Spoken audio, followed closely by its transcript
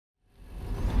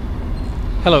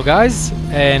Hello guys,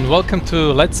 and welcome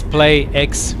to Let's Play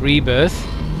X-Rebirth.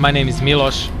 My name is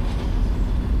Mylo-s.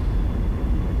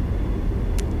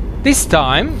 This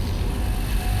time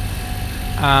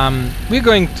we're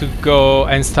going to go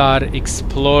and start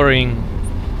exploring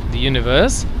the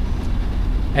universe,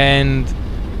 and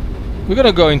we're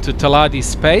gonna go into Teladi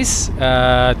Space.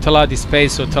 Teladi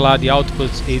Space or Teladi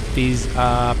Outpost, it is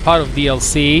part of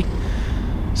DLC.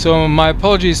 So my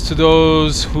apologies to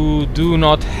those who do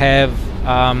not have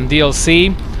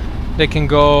DLC. They can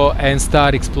go and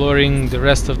start exploring the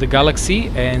rest of the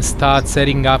galaxy and start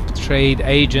setting up trade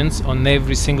agents on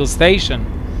every single station.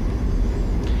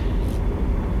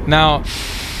 Now,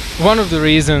 one of the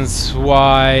reasons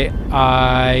why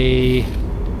I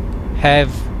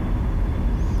have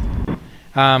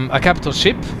a capital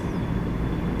ship,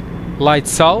 Light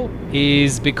Sul,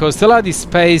 is because Teladi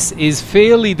Space is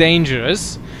fairly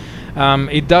dangerous.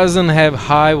 It doesn't have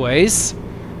highways,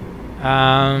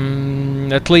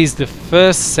 at least the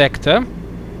first sector,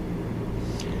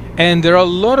 and there are a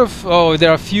lot of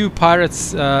there are a few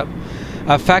pirates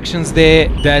factions there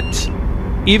that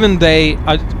even they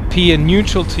appear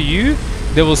neutral to you,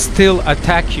 they will still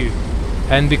attack you,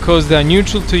 and because they are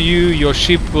neutral to you, your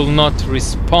ship will not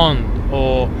respond,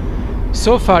 or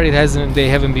so far they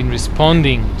haven't been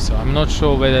responding, so I'm not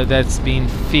sure whether that's been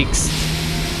fixed.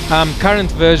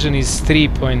 Current version is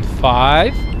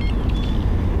 3.5.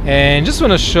 And just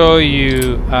want to show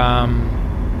you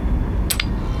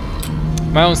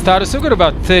my own status. I've got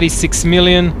about 36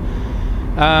 million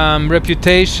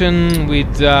reputation,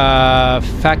 with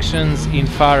factions in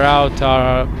far out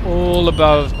are all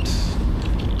about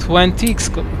 20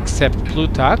 except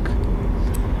Plutarch.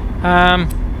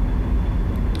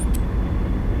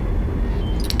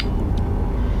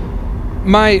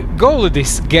 My goal of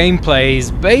this gameplay is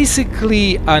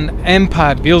basically an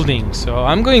empire building, so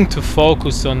I'm going to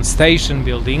focus on station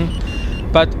building,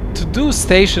 but to do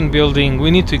station building we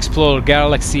need to explore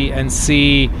galaxy and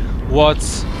see what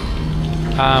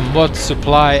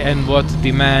supply and what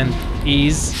demand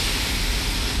is,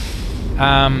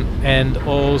 and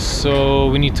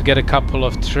also we need to get a couple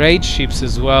of trade ships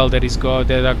as well that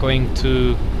are going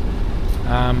to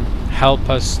help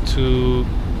us to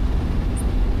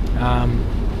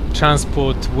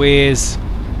transport wares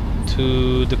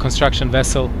to the construction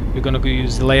vessel we're going to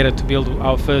use later to build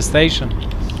our first station.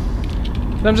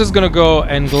 So I'm just going to go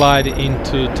and glide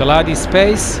into Teladi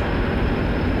Space.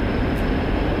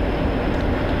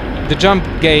 The jump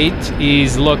gate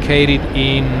is located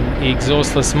in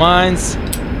exhaustless mines.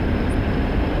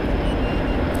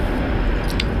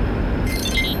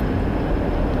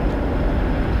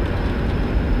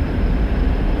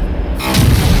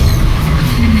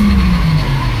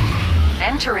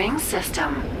 Entering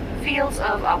system. Fields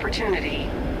of opportunity.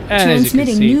 And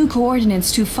transmitting new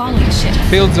coordinates to falling ship.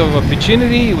 Fields of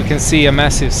opportunity. We can see a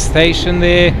massive station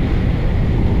there.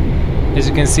 As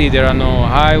you can see, there are no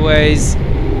highways.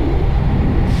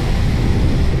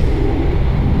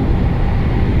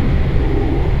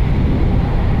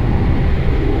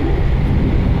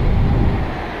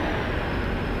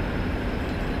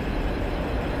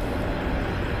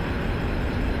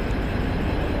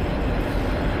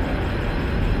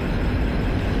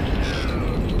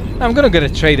 I'm gonna get a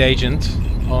trade agent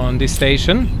on this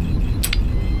station.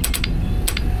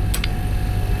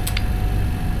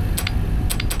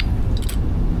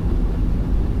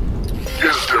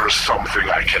 Is there something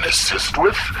I can assist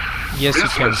with? Yes, you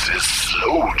can. Business is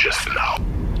slow just now.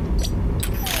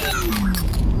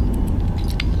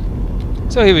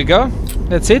 So here we go.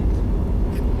 That's it.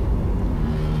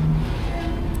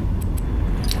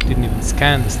 Didn't even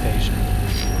scan the station.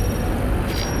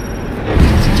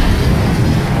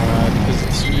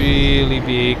 It's really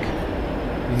big.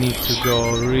 We need to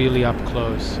go really up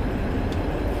close.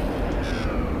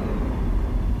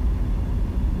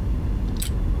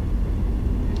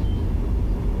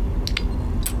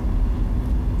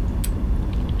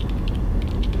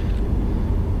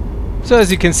 So as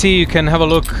you can see, you can have a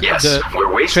look at the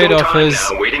trade offers.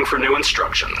 Now, waiting for new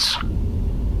instructions.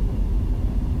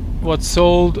 What's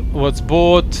sold, what's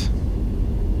bought.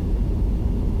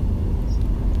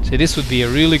 So this would be a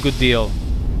really good deal.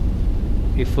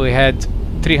 If we had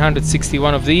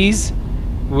 361 of these,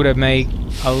 we would have made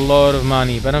a lot of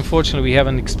money, but unfortunately we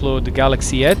haven't explored the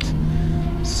galaxy yet.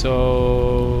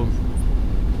 So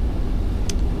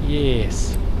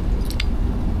yes.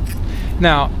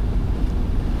 Now,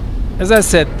 as I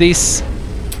said, this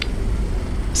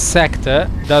sector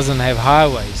doesn't have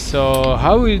highways, so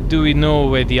how do we know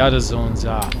where the other zones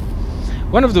are?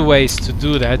 One of the ways to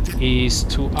do that is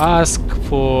to ask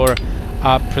for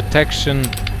a protection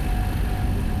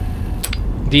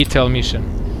detail mission.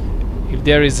 If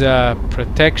there is a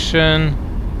protection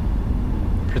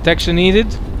needed,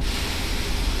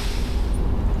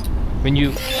 when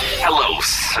you Hello,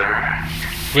 sir.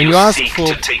 when you ask seek for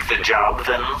to take the job,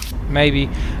 then? maybe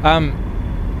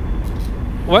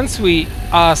once we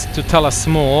ask to tell us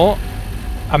more,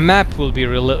 a map will be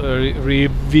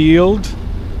revealed,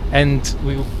 and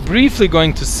we're briefly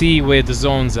going to see where the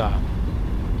zones are.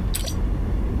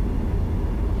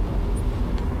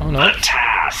 Oh no. The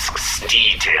task's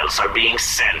details are being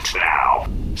sent now.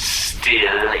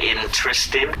 Still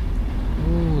interested?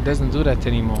 Ooh, doesn't do that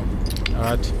anymore.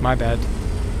 Alright, my bad.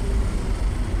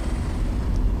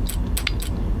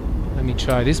 Let me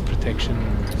try this protection.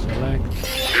 Select.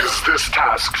 Is this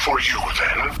task for you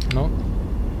then? No.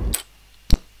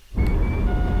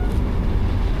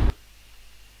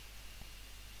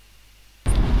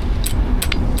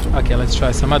 Okay, let's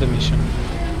try some other mission.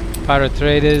 Pirate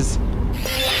traders.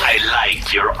 I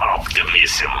like your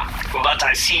optimism, but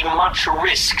I see much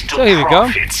risk to So here we go.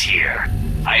 profits here.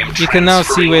 I am You can now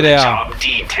see where they are. job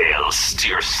details to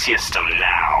your system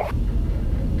now.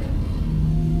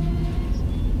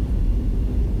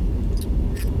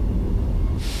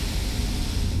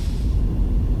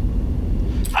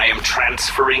 I am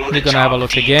transferring the We're gonna have a job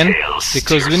look again, details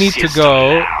because to we your need to system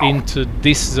go now. into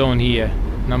this zone here,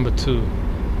 number 2.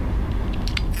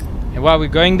 And while we're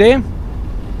going there,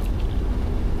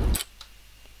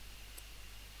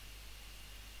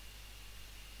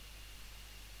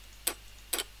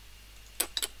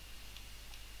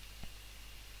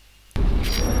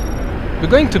 we're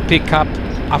going to pick up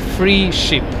a free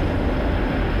ship.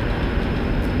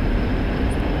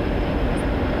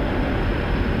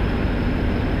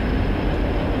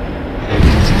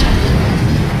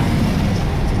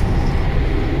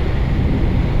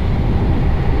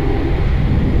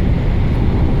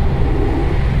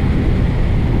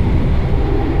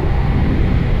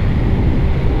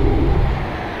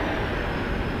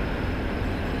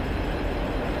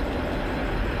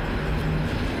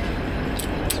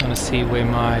 See where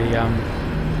my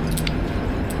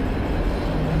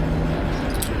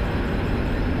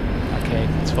okay,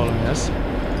 it's following us.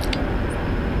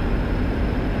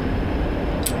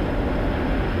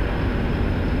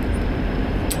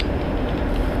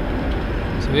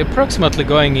 So we're approximately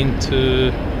going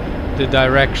into the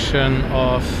direction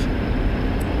of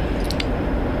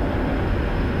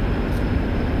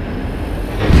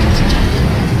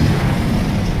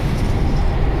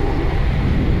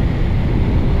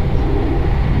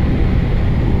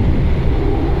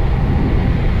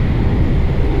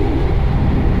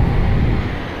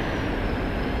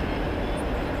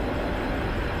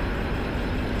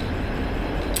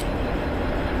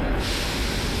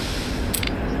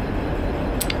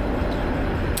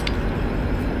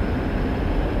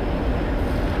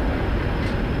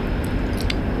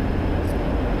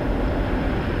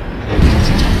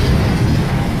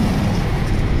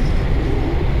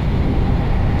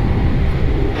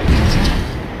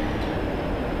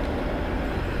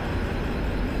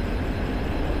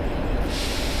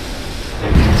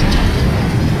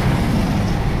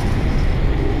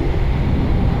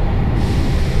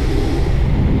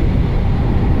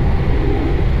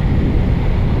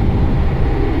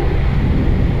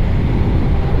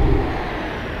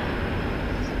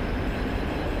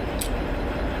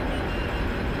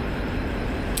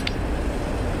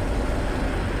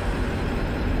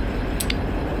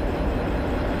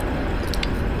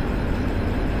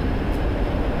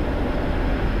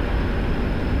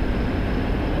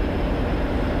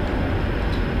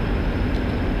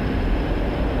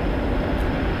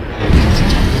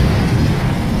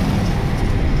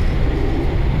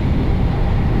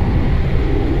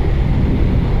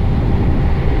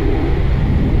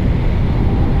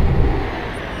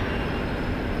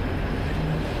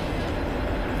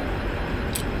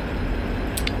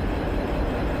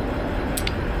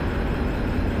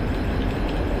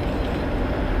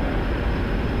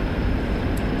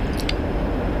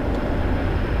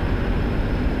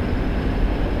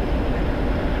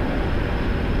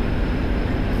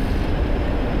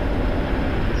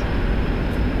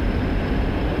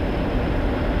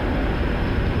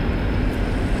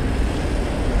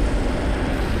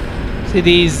see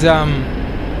these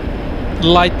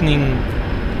lightning.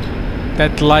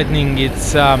 That lightning,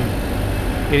 it's it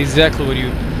is exactly what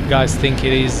you guys think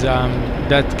it is.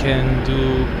 That can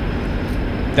do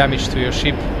damage to your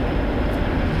ship.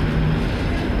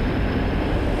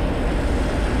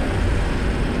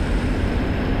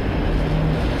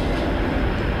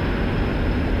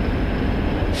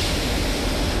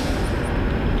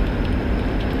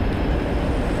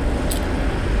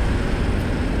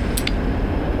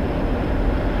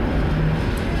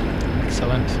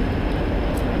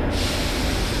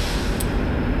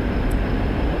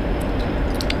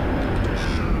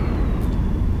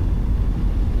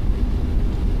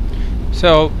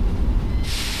 So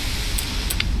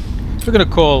we're gonna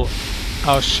call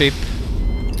our ship.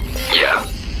 Yeah.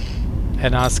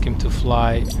 And ask him to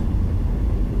fly.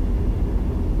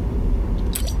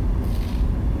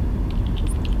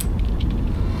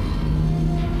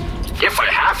 If I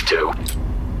have to.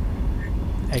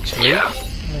 Actually, Yeah.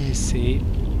 let me see.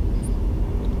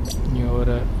 New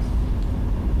order.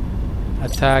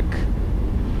 Attack.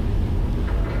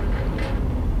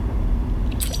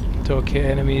 Tokyo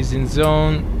enemies in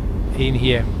zone. In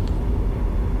here.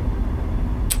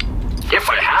 If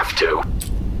I have to.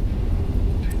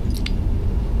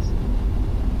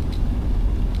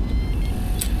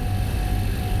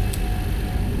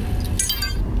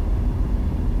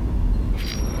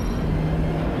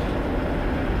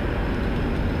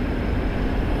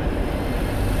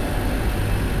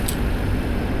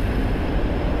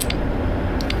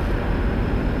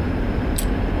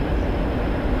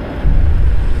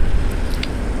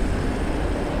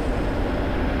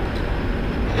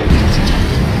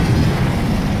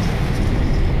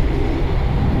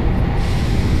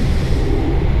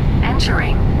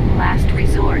 Entering last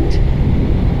resort.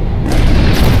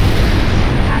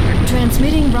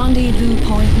 Transmitting rendezvous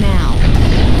point now.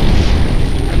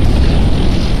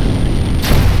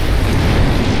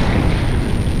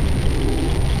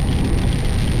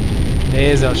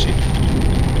 There's our ship.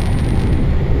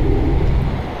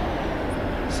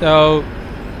 So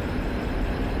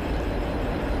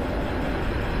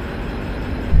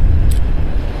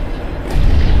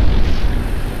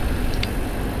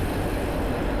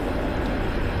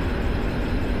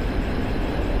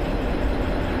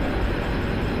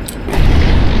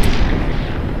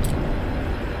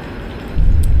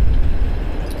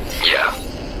Yeah.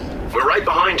 We're right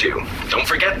behind you. Don't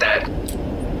forget that.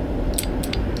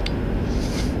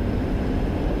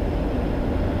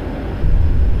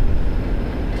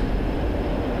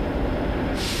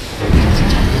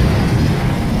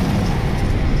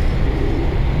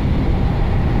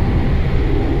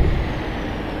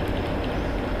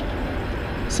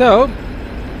 So,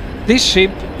 this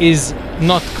ship is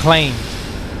not claimed.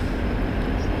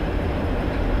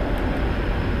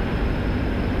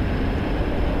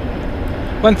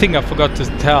 One thing I forgot to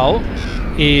tell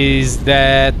is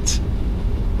that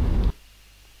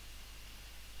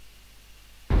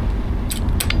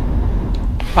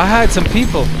I hired some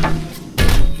people.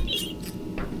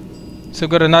 So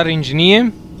got another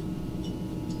engineer.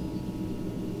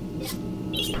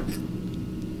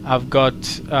 I've got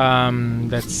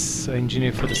that's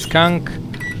engineer for the skunk,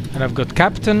 and I've got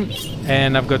captain,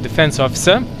 and I've got defense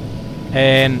officer.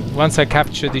 And once I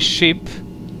capture this ship,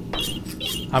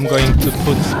 I'm going to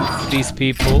put these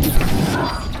people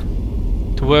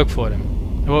to work for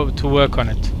them, or to work on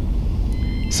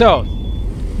it. So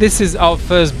this is our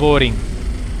first boarding.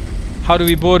 How do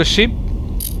we board a ship?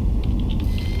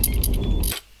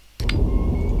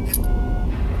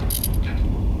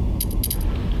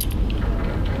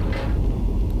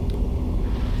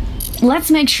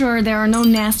 Let's make sure there are no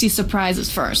nasty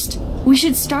surprises first. We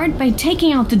should start by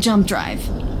taking out the jump drive.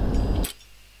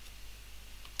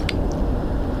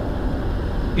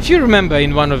 If you remember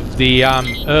in one of the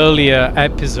earlier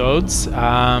episodes,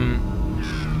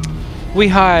 we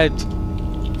hired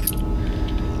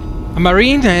a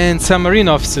marine and some marine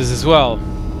officers as well.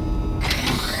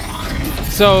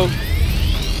 So,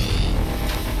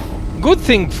 good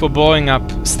thing for blowing up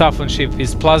stuff on ship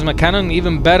is plasma cannon.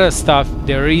 Even better stuff,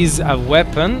 there is a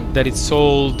weapon that is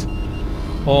sold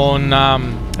on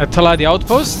a Teladi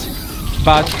Outpost,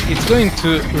 but it's going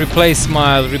to replace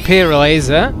my repair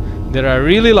laser that I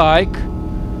really like.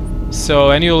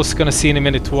 So, and you're also gonna see in a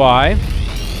minute why.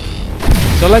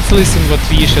 So let's listen what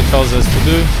Visha tells us to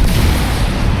do.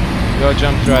 Go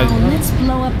jump drive. Now let's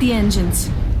blow up the engines.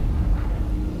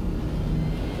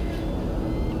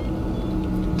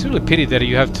 It's really a pity that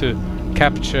you have to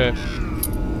capture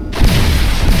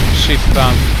ship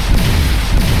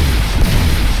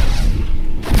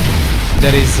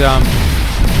that is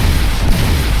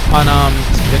unarmed,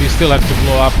 that you still have to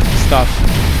blow up stuff.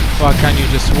 Why can't you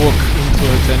just walk into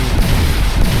it and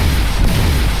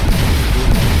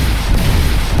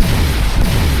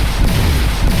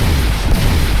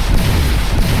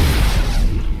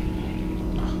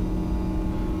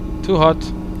too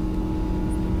hot.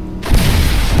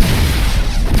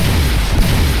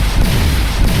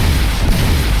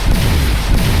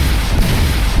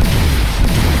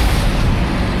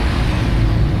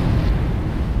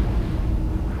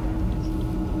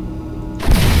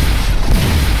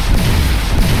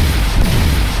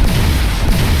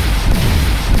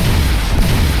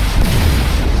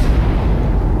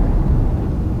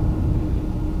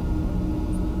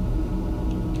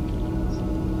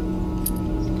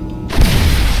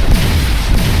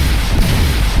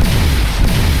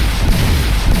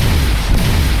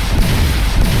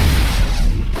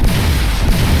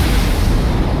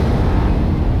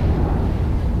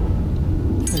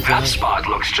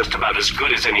 looks just about as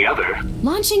good as any other.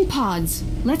 Launching pods.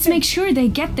 Let's make sure they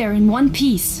get there in one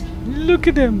piece. Look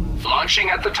at them. Launching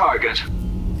at the target.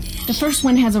 The first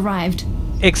one has arrived.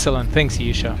 Excellent. Thanks,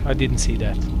 Yusha. I didn't see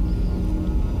that.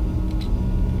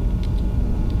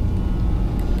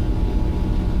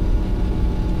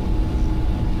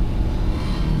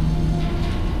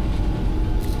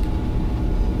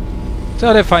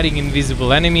 So they're fighting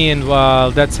invisible enemy, and while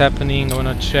that's happening, I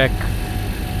wanna check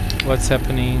what's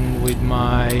happening with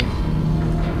my...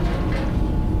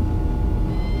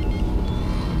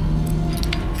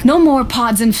 No more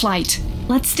pods in flight.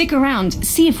 Let's stick around,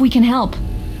 see if we can help.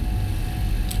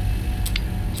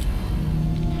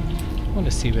 I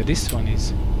wanna see where this one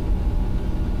is.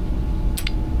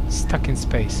 Stuck in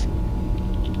space.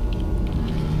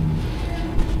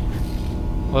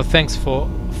 Well, thanks for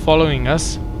following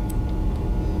us.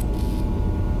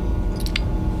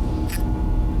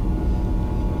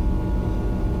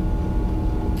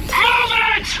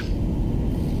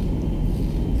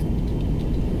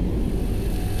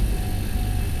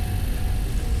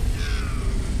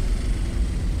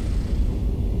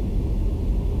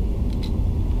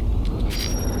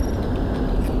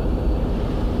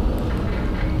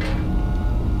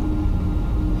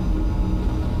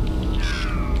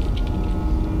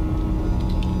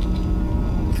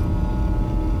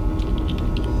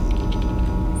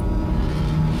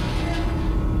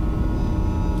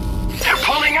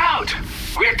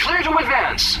 We're clear to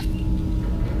advance.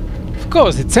 Of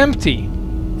course, it's empty.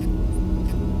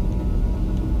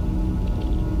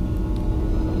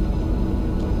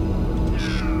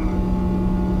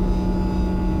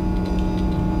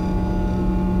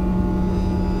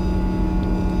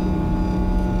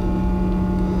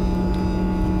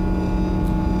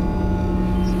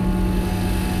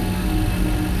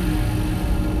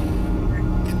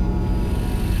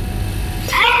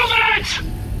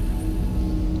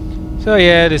 So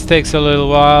yeah, this takes a little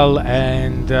while,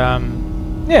 and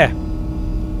yeah,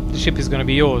 the ship is gonna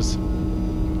be yours,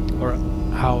 or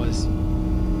ours.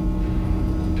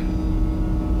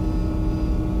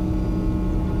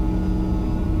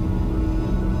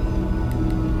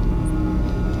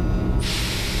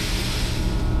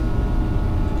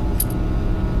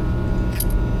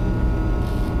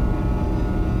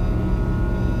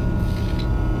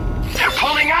 They're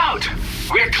pulling out!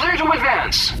 We're clear to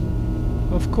advance!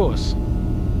 Of course.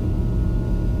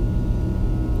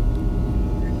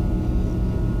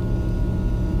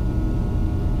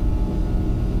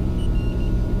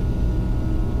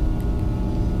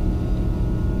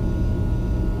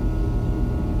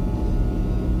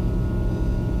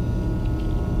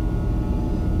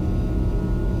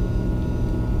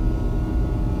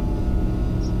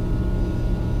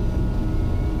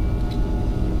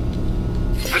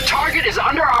 The target is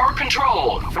under our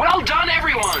control. Well done,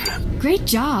 everyone! Great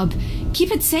job.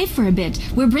 Keep it safe for a bit.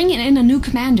 We're bringing in a new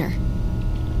commander.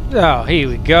 Oh, here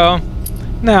we go.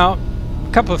 Now,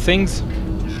 a couple of things.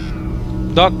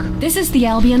 Doc. This is the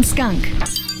Albion skunk.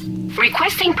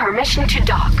 Requesting permission to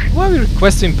dock. Why are we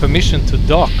requesting permission to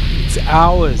dock? It's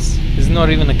ours. There's not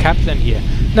even a captain here.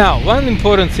 Now, one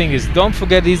important thing is, don't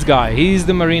forget this guy. He's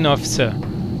the marine officer.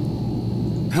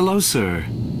 Hello, sir.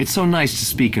 It's so nice to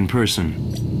speak in person.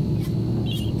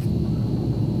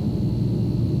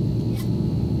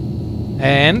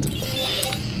 And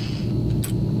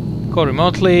call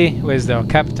remotely. Where's our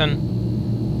captain?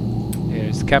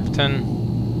 Here's captain.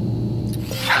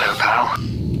 Hello, pal.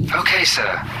 Okay,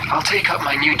 sir. I'll take up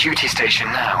my new duty station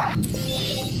now.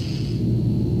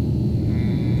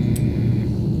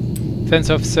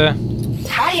 Defense officer.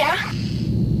 Hiya.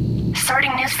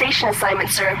 Starting new station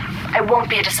assignment, sir. I won't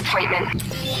be a disappointment.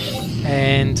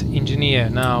 And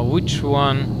engineer. Now, which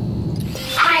one?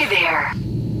 Hi there.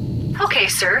 Okay,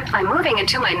 sir. I'm moving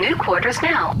into my new quarters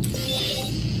now.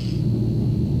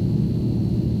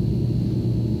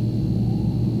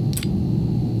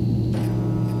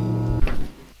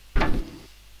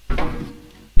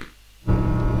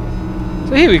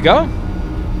 So here we go.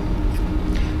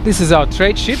 This is our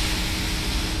trade ship.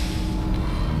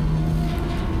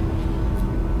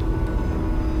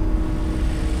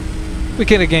 We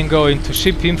can again go into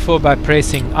ship info by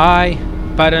pressing I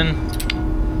button.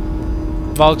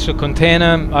 Vulture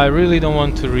container. I really don't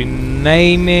want to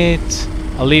rename it.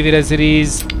 I'll leave it as it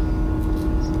is.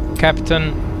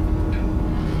 Captain.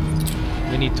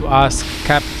 We need to ask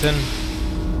Captain.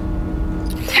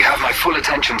 You have my full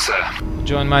attention, sir.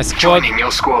 Join my squad. Joining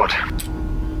your squad.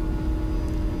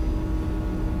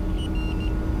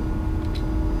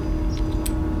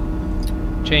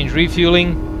 Change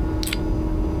refueling.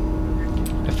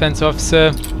 Defense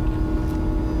officer.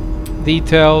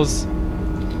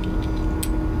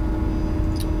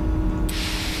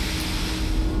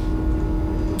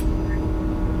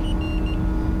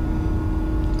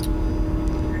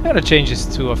 gonna change this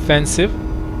to offensive.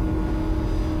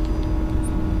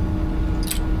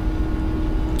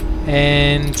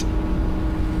 And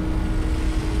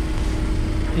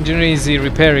engineer is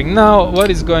repairing. Now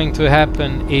what is going to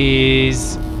happen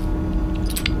is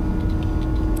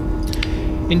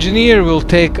engineer will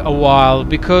take a while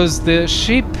because the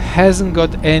ship hasn't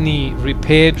got any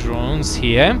repair drones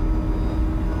here.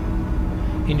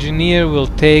 Engineer will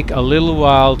take a little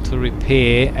while to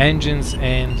repair engines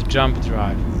and jump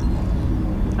drive.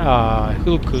 Ah,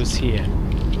 Hulku's here.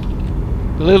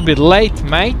 A little bit late,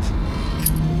 mate.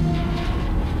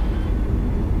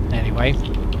 Anyway, I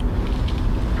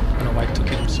don't know why it took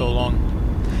him so long.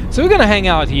 So we're gonna hang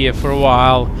out here for a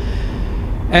while,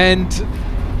 and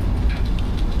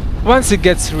once it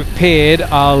gets repaired,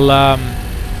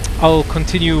 I'll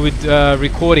continue with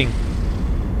recording.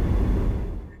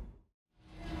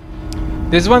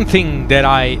 There's one thing that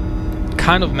I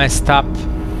kind of messed up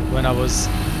when I was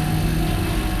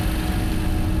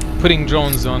putting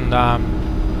drones on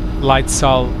Light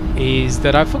Sul, is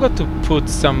that I forgot to put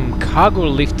some cargo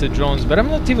lifter drones, but I'm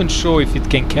not even sure if it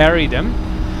can carry them.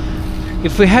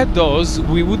 If we had those,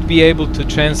 we would be able to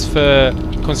transfer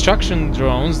construction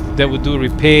drones that would do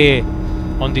repair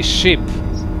on this ship.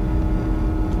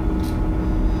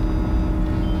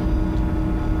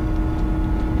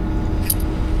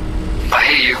 I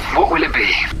hear you. What will it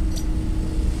be?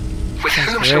 With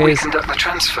whom shall we conduct the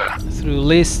transfer? Through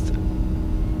list.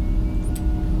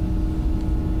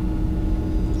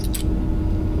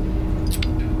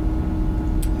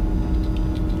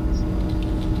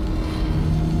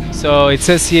 So it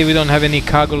says here we don't have any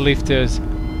cargo lifters,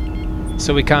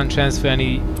 so we can't transfer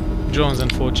any drones,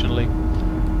 unfortunately.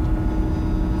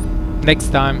 Next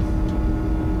time.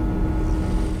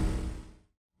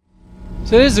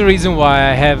 So there's the reason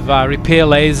why I have repair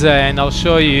laser, and I'll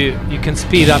show you. You can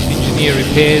speed up engineer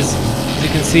repairs. As you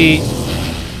can see,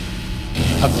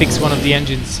 I fixed one of the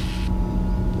engines.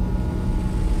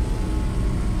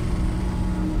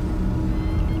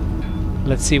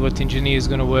 Let's see what engineer is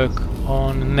going to work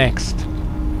on next.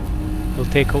 It'll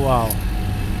take a while.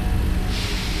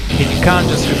 And you can't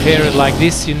just repair it like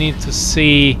this. You need to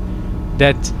see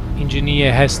that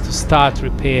engineer has to start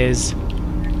repairs,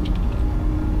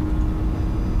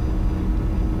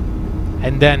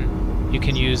 and then you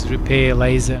can use repair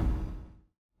laser.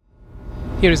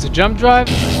 Here is the jump drive.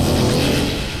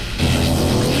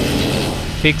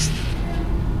 Fixed.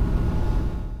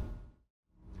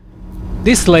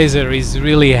 This laser is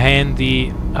really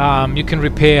handy. You can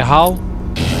repair hull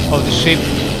of the ship.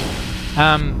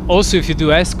 Also, if you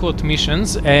do escort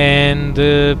missions and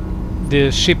the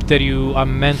ship that you are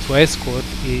meant to escort,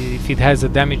 if it has a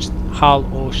damaged hull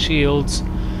or shields,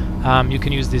 you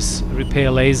can use this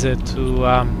repair laser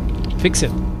to fix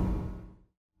it.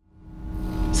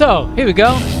 So here we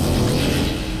go.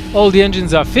 All the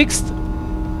engines are fixed.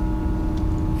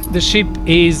 The ship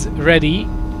is ready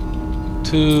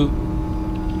to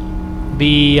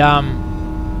be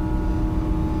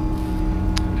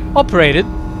operated.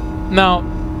 Now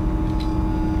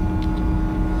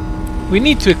we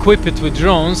need to equip it with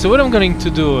drones, so what I'm going to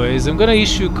do is I'm going to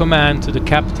issue a command to the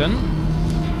captain,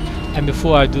 and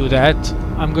before I do that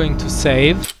I'm going to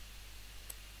save,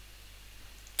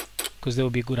 because that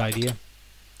would be a good idea.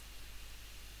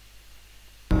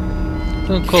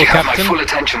 Don't call captain. My full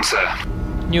attention, sir.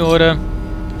 New order.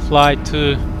 Fly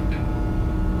to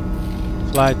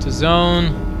zone.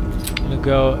 I'm gonna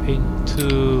go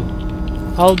into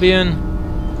Albion.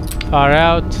 Far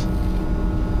out.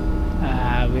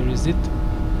 Where is it?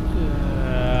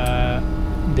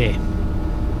 There.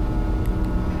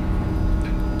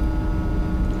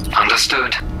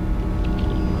 Understood.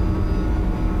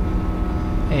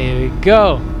 Here we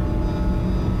go.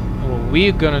 What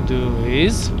we're gonna do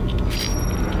is...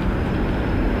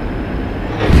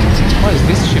 Why is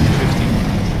this ship drifting?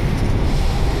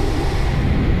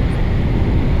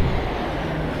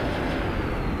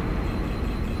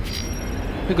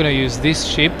 We're gonna use this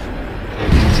ship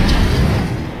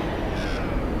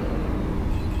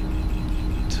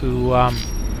to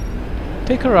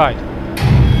take a ride.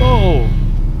 Oh!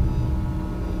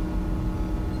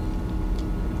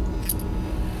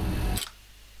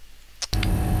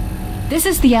 This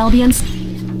is the Albion's.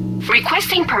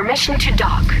 Requesting permission to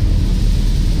dock.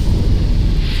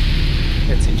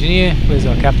 That's engineer. Where's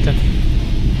our captain?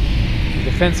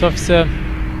 Defense officer.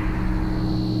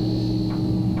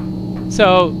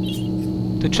 So,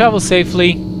 to travel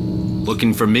safely.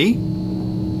 Looking for me?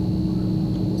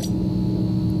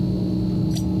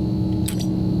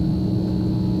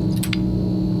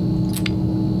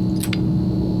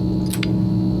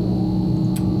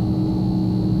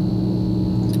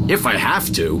 if I have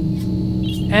to.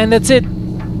 And that's it.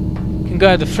 You can go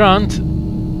at the front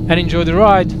and enjoy the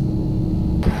ride.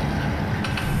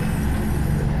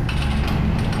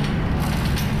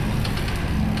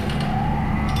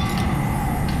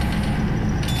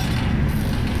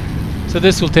 So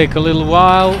this will take a little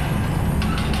while,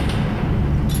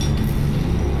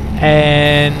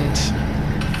 and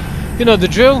you know the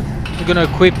drill. We're gonna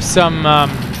equip some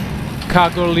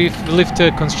cargo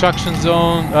lifter construction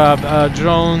zone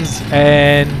drones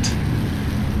and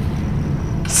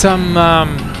some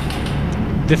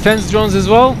defense drones as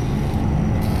well.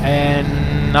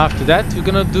 And after that, we're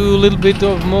gonna do a little bit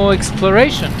of more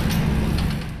exploration.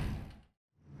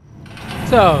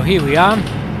 So here we are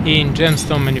in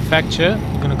gemstone manufacture.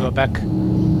 We're gonna go back to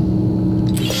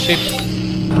the ship,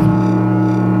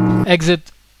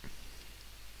 exit.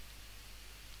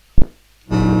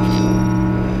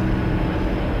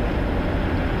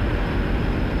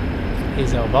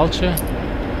 Here's our Vulture.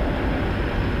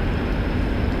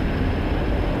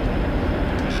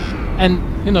 And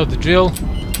you know the drill.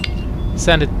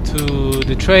 Send it to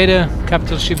the trader,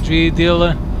 capital ship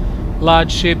dealer,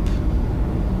 large ship.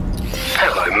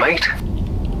 Hello, mate.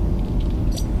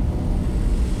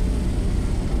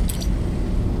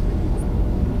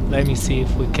 Let me see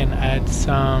if we can add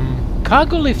some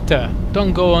cargo lifter.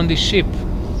 Don't go on the ship.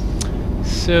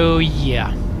 So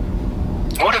yeah.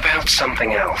 What about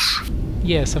something else?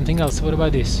 Yeah, something else. What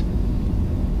about this?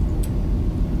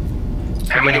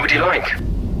 How many would you like?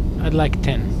 I'd like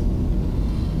 10.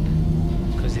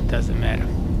 Because it doesn't matter.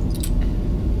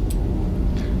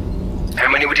 How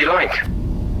many would you like?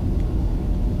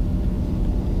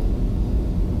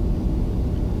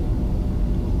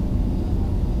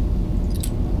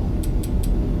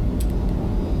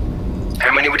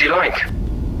 How many would you like?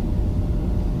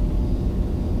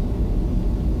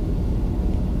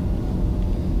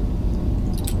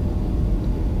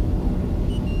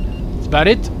 That's about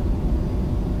it.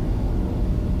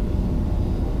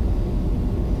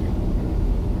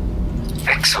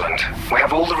 Excellent. We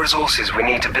have all the resources we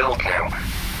need to build now.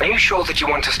 Are you sure that you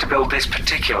want us to build this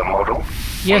particular model?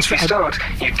 Yes. Once we start,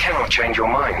 you cannot change your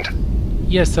mind.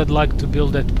 Yes, I'd like to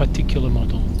build that particular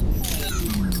model.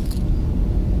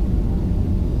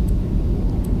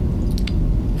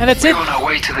 And that's it. We're on our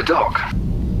way to the dock.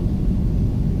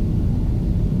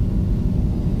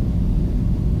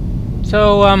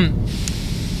 So,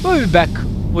 we'll be back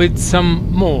with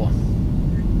some more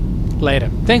later.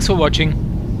 Thanks for watching.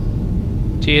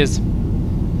 Cheers.